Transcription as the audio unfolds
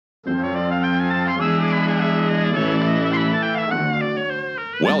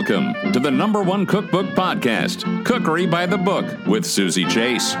Welcome to the #1 cookbook podcast, Cookery by the Book, with Susie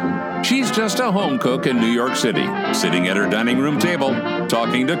Chase. She's just a home cook in New York City, sitting at her dining room table,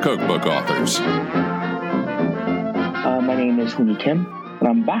 talking to cookbook authors. My name is Hooney Kim, and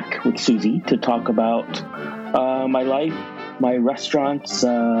I'm back with Susie to talk about my life, my restaurants,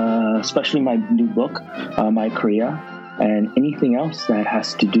 especially my new book, My Korea, and anything else that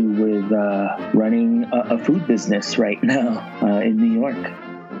has to do with running a food business right now in New York.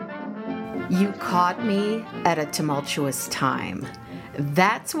 You caught me at a tumultuous time.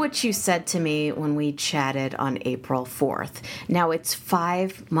 That's what you said to me when we chatted on April 4th. Now it's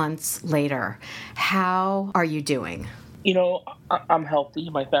 5 months later. How are you doing? You know, I'm healthy.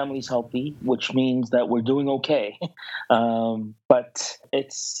 My family's healthy, which means that we're doing okay. But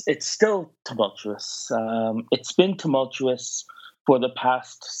it's still tumultuous. It's been tumultuous for the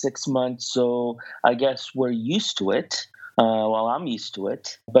past 6 months, so I guess we're used to it. Well, I'm used to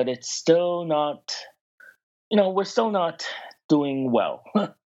it, but it's still not, we're still not doing well.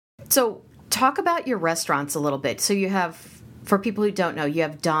 So talk about your restaurants a little bit. So you have, for people who don't know, you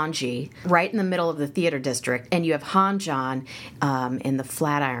have Donji right in the middle of the theater district, and you have Hanjan in the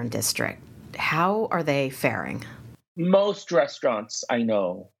Flatiron district. How are they faring? Most restaurants I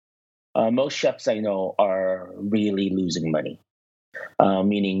know, most chefs I know are really losing money,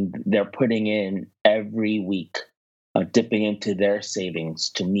 meaning they're putting in every week, dipping into their savings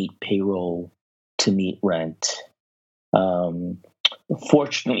to meet payroll, to meet rent.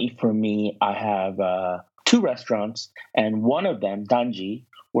 Fortunately for me, I have 2 restaurants, and one of them, Donji,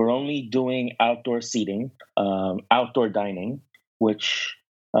 we're only doing outdoor seating, outdoor dining, which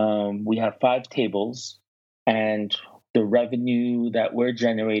we have 5 tables, and the revenue that we're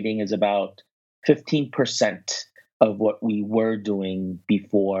generating is about 15% of what we were doing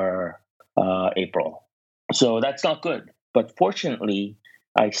before April. So that's not good. But fortunately,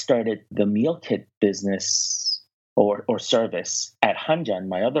 I started the meal kit business or service at Hanjan,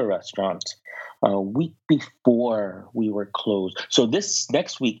 my other restaurant, a week before we were closed. So this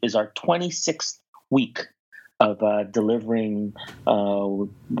next week is our 26th week of delivering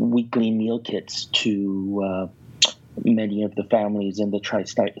weekly meal kits to many of the families in the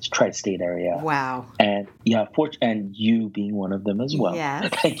tri-state area. Wow. And and you being one of them as well. Yes.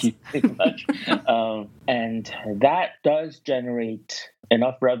 Thank you very much. And that does generate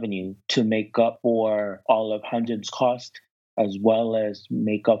enough revenue to make up for all of Hanjan's cost, as well as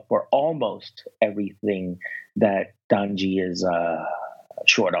make up for almost everything that Donji is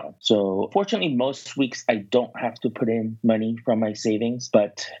short on. So fortunately, most weeks I don't have to put in money from my savings,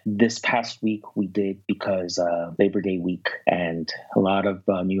 but this past week we did because Labor Day week and a lot of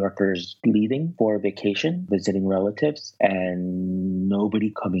New Yorkers leaving for vacation, visiting relatives, and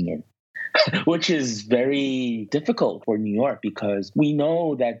nobody coming in. Which is very difficult for New York because we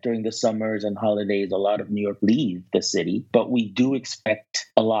know that during the summers and holidays, a lot of New York leave the city, but we do expect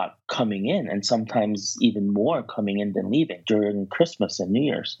a lot coming in and sometimes even more coming in than leaving during Christmas and New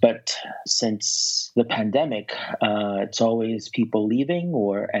Year's. But since the pandemic, it's always people leaving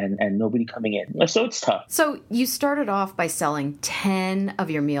and nobody coming in. So it's tough. So you started off by selling 10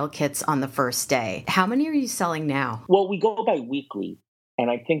 of your meal kits on the first day. How many are you selling now? Well, we go by weekly. And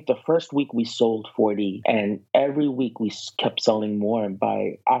I think the first week we sold 40, and every week we kept selling more. And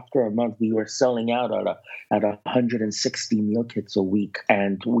after a month, we were selling out at 160 meal kits a week.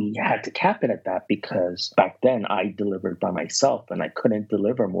 And we had to cap it at that because back then I delivered by myself and I couldn't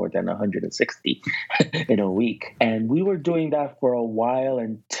deliver more than 160 in a week. And we were doing that for a while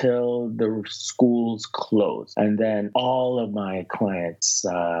until the schools closed. And then all of my clients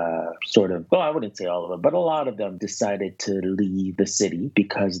I wouldn't say all of them, but a lot of them decided to leave the city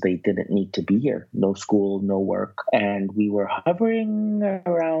because they didn't need to be here. No school, no work. And we were hovering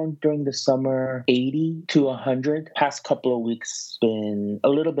around during the summer, 80 to 100. Past couple of weeks been a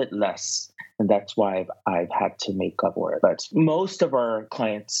little bit less. And that's why I've had to make up for it. But most of our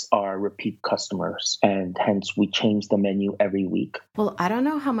clients are repeat customers, and hence we change the menu every week. Well, I don't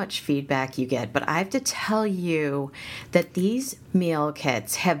know how much feedback you get, but I have to tell you that these meal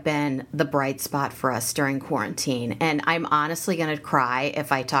kits have been the bright spot for us during quarantine. And I'm honestly going to cry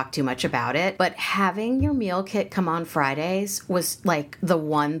if I talk too much about it. But having your meal kit come on Fridays was like the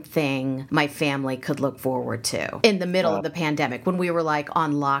one thing my family could look forward to in the middle of the pandemic when we were like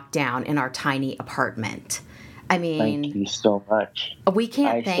on lockdown in our tiny apartment. I mean, thank you so much. We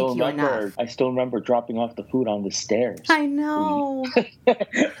can't thank you enough. I still remember dropping off the food on the stairs. I know.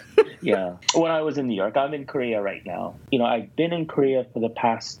 Yeah. When I was in New York, I'm in Korea right now. I've been in Korea for the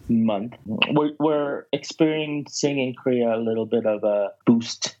past month. We're experiencing in Korea a little bit of a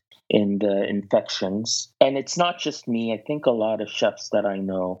boost in the infections. And And it's not just me. I think a lot of chefs that I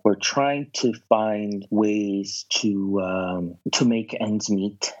know were trying to find ways to make ends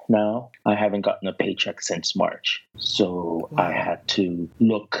meet now. I haven't gotten a paycheck since March. So I had to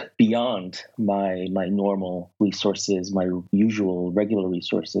look beyond my normal resources, my usual regular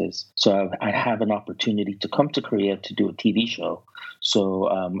resources. So I have an opportunity to come to Korea to do a TV show. So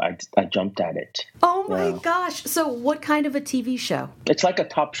I jumped at it. Oh my gosh. So what kind of a TV show? It's like a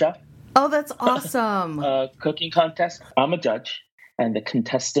Top Chef. Oh, that's awesome. Cooking contest. I'm a judge. And the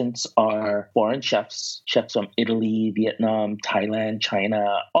contestants are foreign chefs from Italy, Vietnam, Thailand,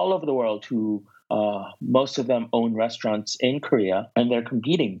 China, all over the world who most of them own restaurants in Korea. And they're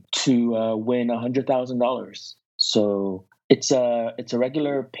competing to win $100,000. So it's a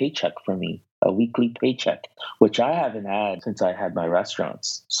regular paycheck for me. A weekly paycheck, which I haven't had since I had my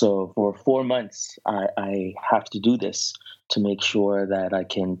restaurants. So for 4 months, I have to do this to make sure that I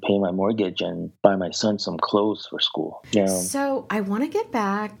can pay my mortgage and buy my son some clothes for school. So I want to get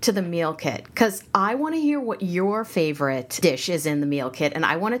back to the meal kit because I want to hear what your favorite dish is in the meal kit, and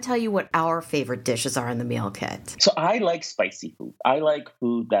I want to tell you what our favorite dishes are in the meal kit. So I like spicy food. I like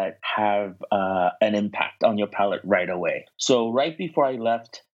food that have an impact on your palate right away. So right before I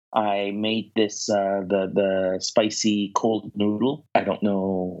left, I made this, the spicy cold noodle. I don't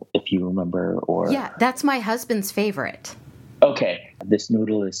know if you remember or... Yeah, that's my husband's favorite. Okay. This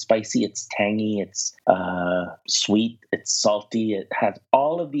noodle is spicy, it's tangy, it's sweet, it's salty. It has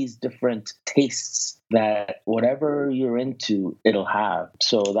all of these different tastes that whatever you're into, it'll have.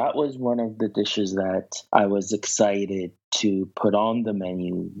 So that was one of the dishes that I was excited to put on the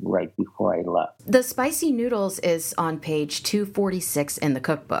menu right before I left. The spicy noodles is on page 246 in the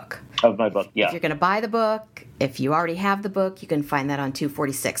cookbook. Of my book, yeah. If you're going to buy the book, if you already have the book, you can find that on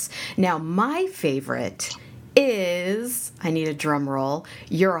 246. Now, my favorite is, I need a drum roll,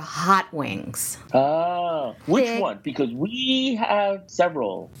 your hot wings. Which one? Because we have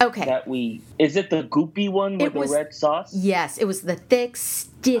several. Okay. Is it the goopy one with the red sauce? Yes, it was the thick,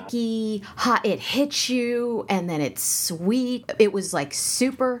 sticky, hot. It hits you and then it's sweet. It was like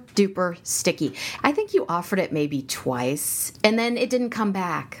super duper sticky. I think you offered it maybe twice and then it didn't come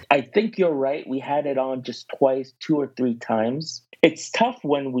back. I think you're right. We had it on just twice, 2 or 3 times. It's tough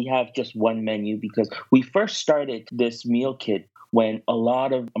when we have just one menu because we first started this meal kit when a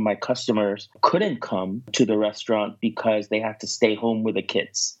lot of my customers couldn't come to the restaurant because they had to stay home with the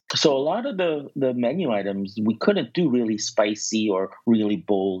kids. So a lot of the menu items, we couldn't do really spicy or really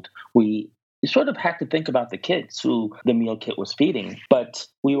bold. We sort of had to think about the kids who the meal kit was feeding. But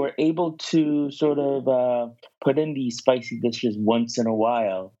we were able to sort of put in these spicy dishes once in a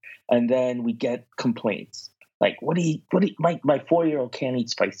while, and then we get complaints. Like, my 4-year-old can't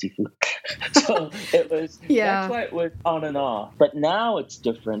eat spicy food. So it was, that's why it was on and off. But now it's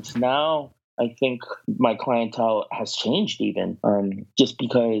different. Now I think my clientele has changed even, just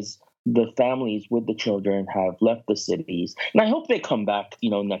because the families with the children have left the cities. And I hope they come back,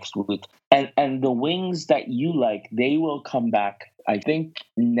 next week. And the wings that you like, they will come back. I think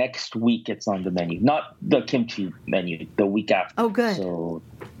next week it's on the menu, not the kimchi menu, the week after. Oh, good. So,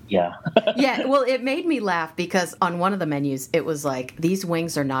 yeah. Yeah, well, it made me laugh because on one of the menus, it was like, these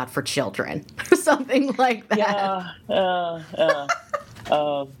wings are not for children, or something like that. Yeah.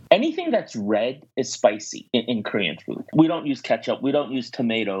 Anything that's red is spicy in Korean food. We don't use ketchup. We don't use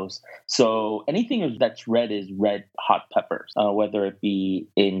tomatoes. So anything that's red is red hot peppers, whether it be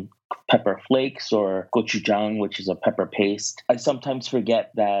in pepper flakes or gochujang, which is a pepper paste. I sometimes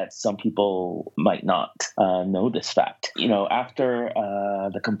forget that some people might not know this fact. After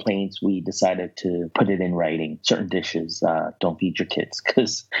the complaints, we decided to put it in writing. Certain dishes, don't feed your kids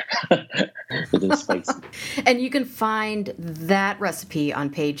because it is spicy. And you can find that recipe on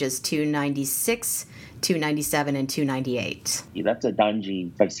pages 296, 297, and 298. That's a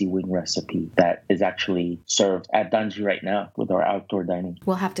Danji spicy wing recipe that is actually served at Danji right now with our outdoor dining.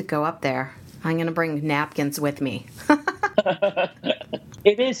 We'll have to go up there. I'm going to bring napkins with me.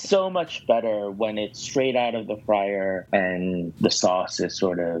 It is so much better when it's straight out of the fryer and the sauce is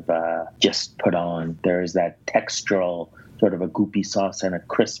sort of just put on. There's that textural sort of a goopy sauce and a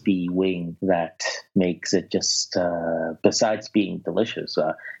crispy wing that makes it just, besides being delicious,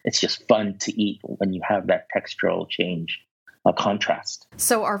 it's just fun to eat when you have that textural change. A contrast.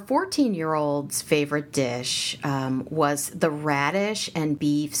 So our 14-year-old's favorite dish was the radish and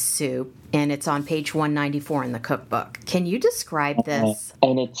beef soup, and it's on page 194 in the cookbook. Can you describe this?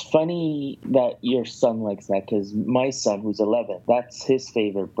 And it's funny that your son likes that because my son, who's 11, that's his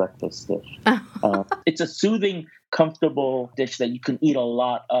favorite breakfast dish. It's a soothing, comfortable dish that you can eat a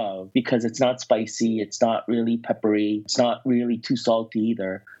lot of because it's not spicy, it's not really peppery, it's not really too salty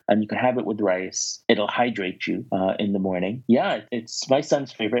either. and you can have it with rice. It'll hydrate you in the morning. Yeah, it's my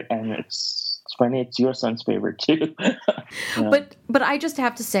son's favorite, and it's funny, it's your son's favorite too. But I just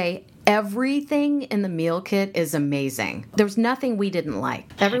have to say, everything in the meal kit is amazing. There's nothing we didn't like.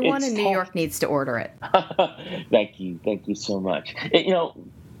 Everyone in New York needs to order it. Thank you so much.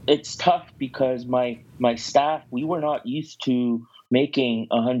 It's tough because my staff, we were not used to making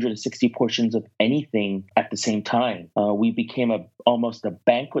 160 portions of anything at the same time. We became almost a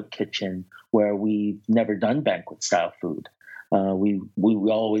banquet kitchen where we've never done banquet style food. We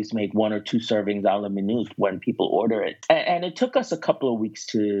always make 1 or 2 servings a la minute when people order it, and it took us a couple of weeks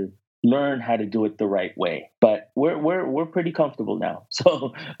to learn how to do it the right way. But we're pretty comfortable now.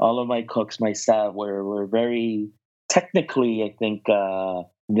 So all of my cooks, my staff, we're very technically, I think,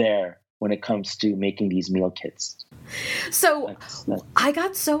 there when it comes to making these meal kits. So I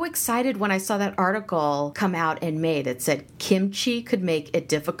got so excited when I saw that article come out in May that said kimchi could make it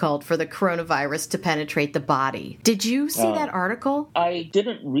difficult for the coronavirus to penetrate the body. Did you see that article? I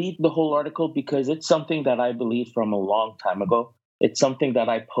didn't read the whole article because it's something that I believe from a long time ago. It's something that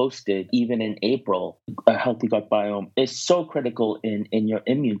I posted even in April. A healthy gut biome is so critical in your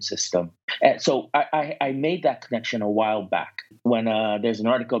immune system. And so I made that connection a while back when there's an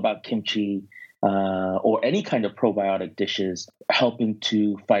article about kimchi or any kind of probiotic dishes helping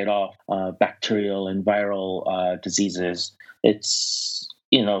to fight off bacterial and viral diseases. It's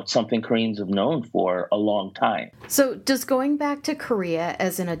something Koreans have known for a long time. So does going back to Korea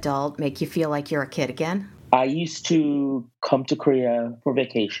as an adult make you feel like you're a kid again? I used to come to Korea for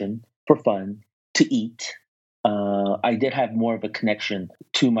vacation, for fun, to eat. I did have more of a connection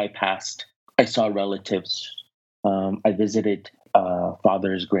to my past. I saw relatives. I visited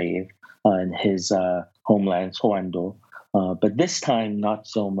father's grave in his homeland, Soando. But this time, not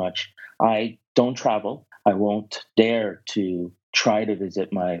so much. I don't travel. I won't dare to try to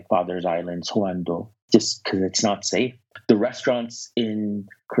visit my father's island, Soando, just because it's not safe. The restaurants in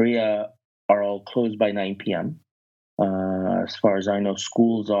Korea are all closed by 9 p.m. As far as I know,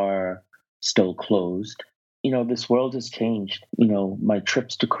 schools are still closed. This world has changed. My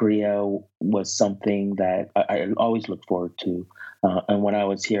trips to Korea was something that I always looked forward to. And when I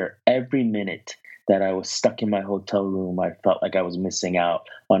was here, every minute that I was stuck in my hotel room, I felt like I was missing out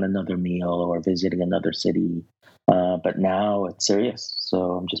on another meal or visiting another city. But now it's serious.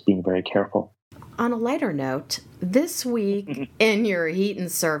 So I'm just being very careful. On a lighter note, this week in your Heat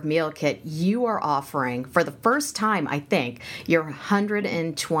and Serve meal kit, you are offering, for the first time, I think, your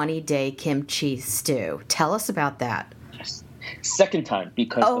 120-day kimchi stew. Tell us about that. Yes. Second time,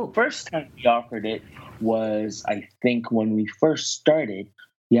 because the first time we offered it was, I think, when we first started.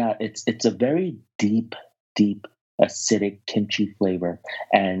 Yeah, it's a very deep acidic kimchi flavor.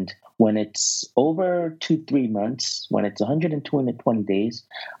 And when it's over 2-3 months, when it's 120 days,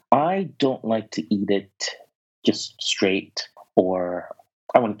 I don't like to eat it just straight, or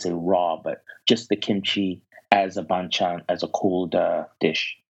I wouldn't say raw, but just the kimchi as a banchan, as a cold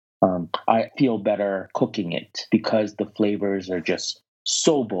dish. I feel better cooking it because the flavors are just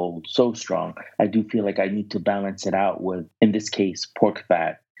so bold, so strong. I do feel like I need to balance it out with, in this case, pork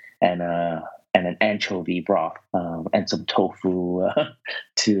fat and an anchovy broth and some tofu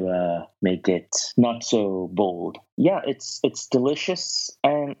to make it not so bold. Yeah, it's delicious,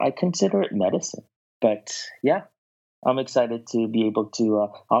 and I consider it medicine. But yeah, I'm excited to be able to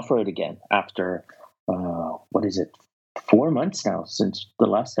offer it again after, 4 months now since the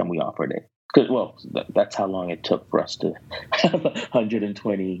last time we offered it. That's how long it took for us to have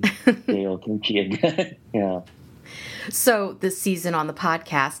 120-day-old kimchi again. Yeah. So this season on the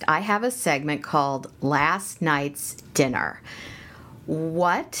podcast, I have a segment called Last Night's Dinner.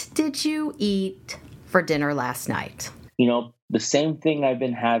 What did you eat for dinner last night? The same thing I've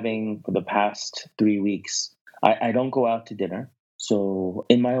been having for the past 3 weeks. I don't go out to dinner. So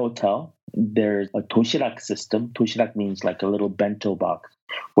in my hotel, there's a toshirak system. Toshirak means like a little bento box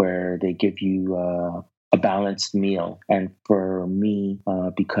where they give you a balanced meal. And for me,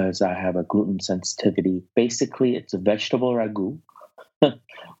 because I have a gluten sensitivity, basically it's a vegetable ragu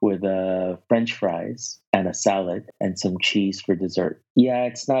with French fries and a salad and some cheese for dessert. Yeah,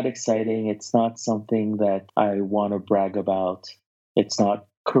 it's not exciting. It's not something that I want to brag about. It's not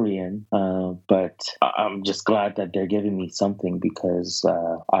Korean, but I'm just glad that they're giving me something because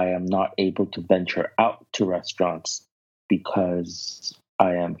I am not able to venture out to restaurants because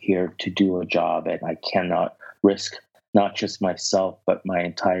I am here to do a job and I cannot risk not just myself, but my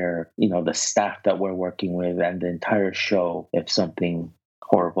entire, the staff that we're working with and the entire show if something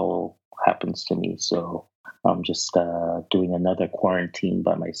horrible happens to me. So I'm just doing another quarantine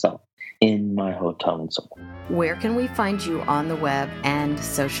by myself. in my hotel in Seoul. Where can we find you on the web and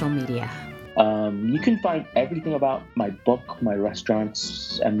social media? You can find everything about my book, my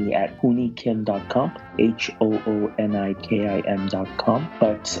restaurants, at hoonikim.com, HOONIKIM.com.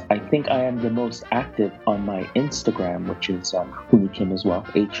 But I think I am the most active on my Instagram, which is Hoonikim as well,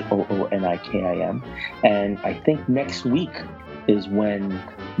 HOONIKIM. And I think next week is when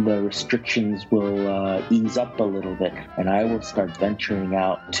the restrictions will ease up a little bit, and I will start venturing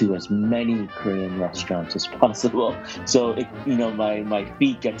out to as many Korean restaurants as possible. So, my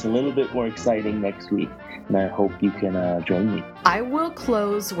feed gets a little bit more exciting next week, and I hope you can join me. I will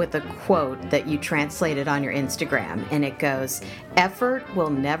close with a quote that you translated on your Instagram, and it goes, "Effort will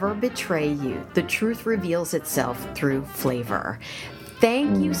never betray you. The truth reveals itself through flavor."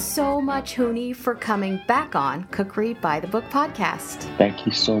 Thank you so much, Hoonie, for coming back on Cookery by the Book podcast. Thank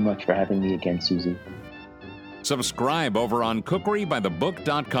you so much for having me again, Susie. Subscribe over on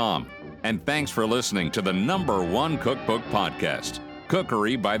cookerybythebook.com. And thanks for listening to the #1 cookbook podcast,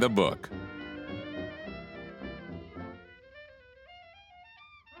 Cookery by the Book.